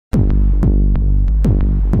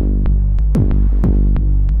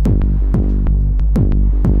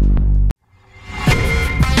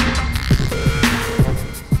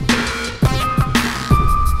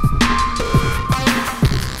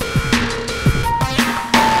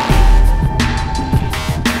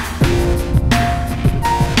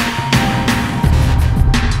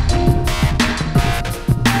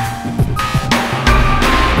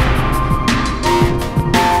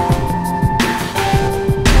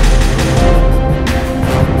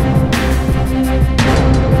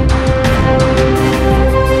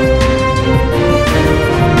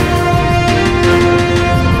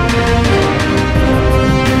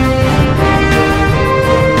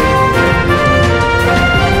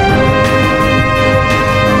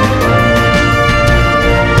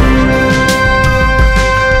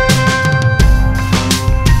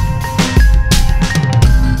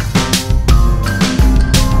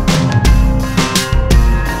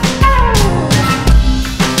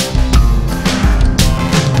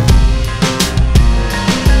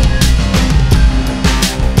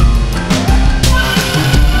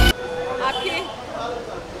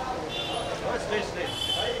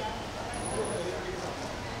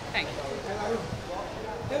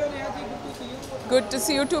Good to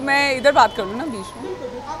C you to. मैं इधर बात कर लूँ ना बीच में?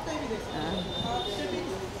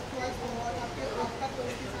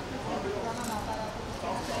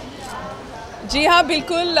 जी हाँ,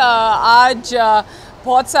 बिल्कुल। आज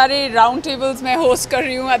बहुत सारे राउंड टेबल्स मैं होस्ट कर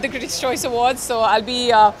रही हूँ at the critics choice awards, so I be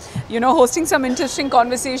hosting some interesting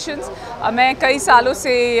conversations. मैं कई सालों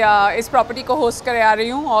से इस प्रॉपर्टी को होस्ट कर आ रही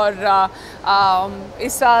हूँ और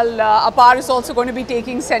इस साल अपार is also going to be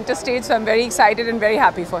taking centre stage, so I am very excited and very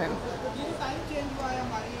happy for him.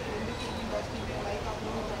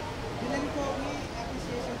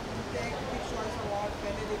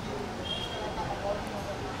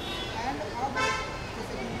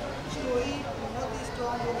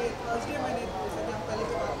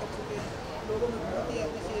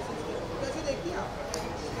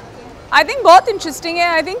 I think बहुत इंटरेस्टिंग है।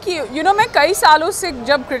 आई थिंक यू नो मैं कई सालों से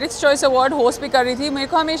जब क्रिटिक्स चॉइस अवार्ड होस्ट भी कर रही थी, मेरे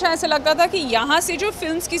को हमेशा ऐसा लगता था कि यहाँ से जो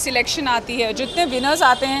फिल्म्स की सिलेक्शन आती है, जितने विनर्स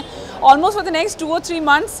आते हैं, almost for the next 2 or 3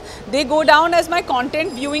 months they go down as my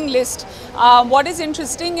content viewing list. What is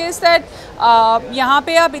interesting is that यहाँ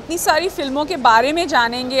पे आप इतनी सारी फिल्मों के बारे में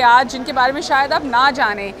जानेंगे आज, जिनके बारे में शायद आप ना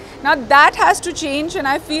जानें। Now that has to change, and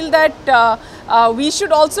I feel that we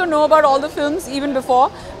should also know about all the films even before.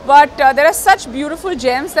 But there are such beautiful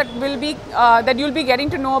gems that you'll be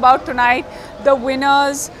getting to know about tonight. The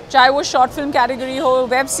winners, चाहे वो short film category हो,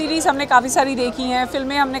 web series हमने काफ़ी सारी देखी हैं,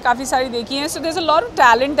 फिल्में हमने काफ़ी सारी देखी हैं. So there's a lot of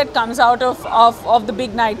talent that comes out of the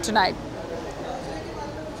big night tonight.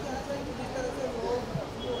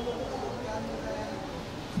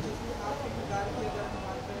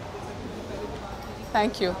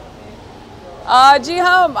 Thank you. जी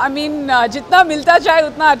हाँ, आई मीन जितना मिलता जाए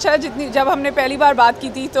उतना अच्छा है। जितनी जब हमने पहली बार बात की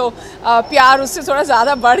थी तो प्यार उससे थोड़ा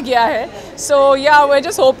ज़्यादा बढ़ गया है। सो या we are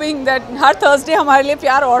just hoping that her Thursday हमारे लिए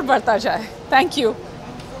प्यार और बढ़ता जाए। Thank you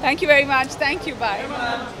very much. Thank you, bye.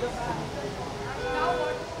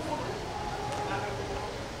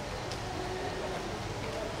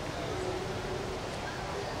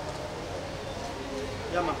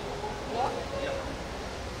 Yeah,